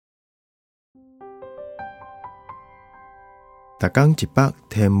逐天一百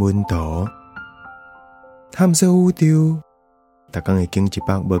天文图，探索宇宙。逐天会经一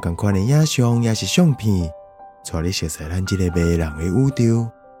百无同款的影像，也是相片，带你熟悉咱这个迷人的宇宙。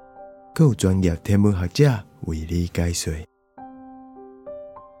更有专业天文学者为你解说。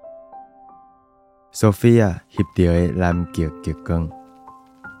SOFIA 翕到的南极极光。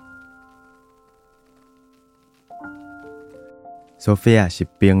SOFIA 是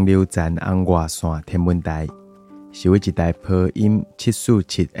冰流层红外线天文台，是为一台波音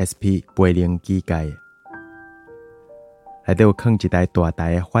747SP 飞行机改的。内底有放一台大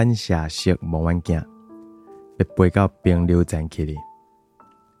台的反射式望远镜，要飞到冰流层去哩。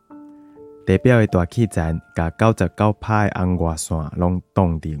地表的大气层甲99%的红外线拢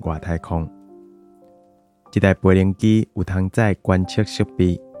挡伫外太空。这台飞行机有通载观测设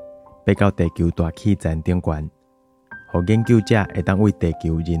备，飞到地球大气层顶悬，予研究者会当为地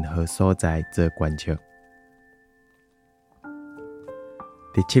球任何所在做观测。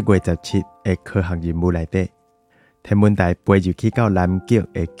伫7月17的科学任务内底，天文台飞入去到南极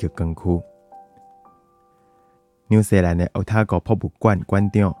的极光区。纽西兰的奥塔哥博物馆馆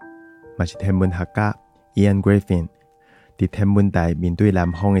长，嘛是天文学家 Ian Griffin， 伫天文台面对南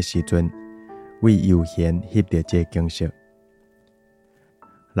方的时阵，为悠闲翕到这景色。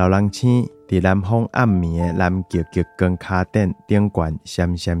老人星伫南方暗暝的南极极光卡顶顶悬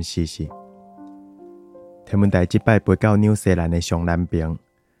闪闪烁烁。天文台即摆飞到纽西兰的上南边，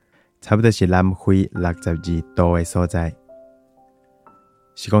差不多是南非62度的所在。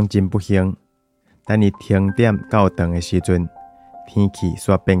是讲真不幸，等伊停点到长的时阵，天气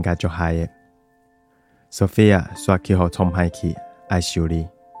煞变甲足歹的。SOFIA 煞去互冲歹去，爱修理。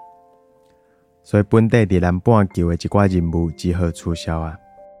所以本地伫南半球的一寡任务只好取消啊。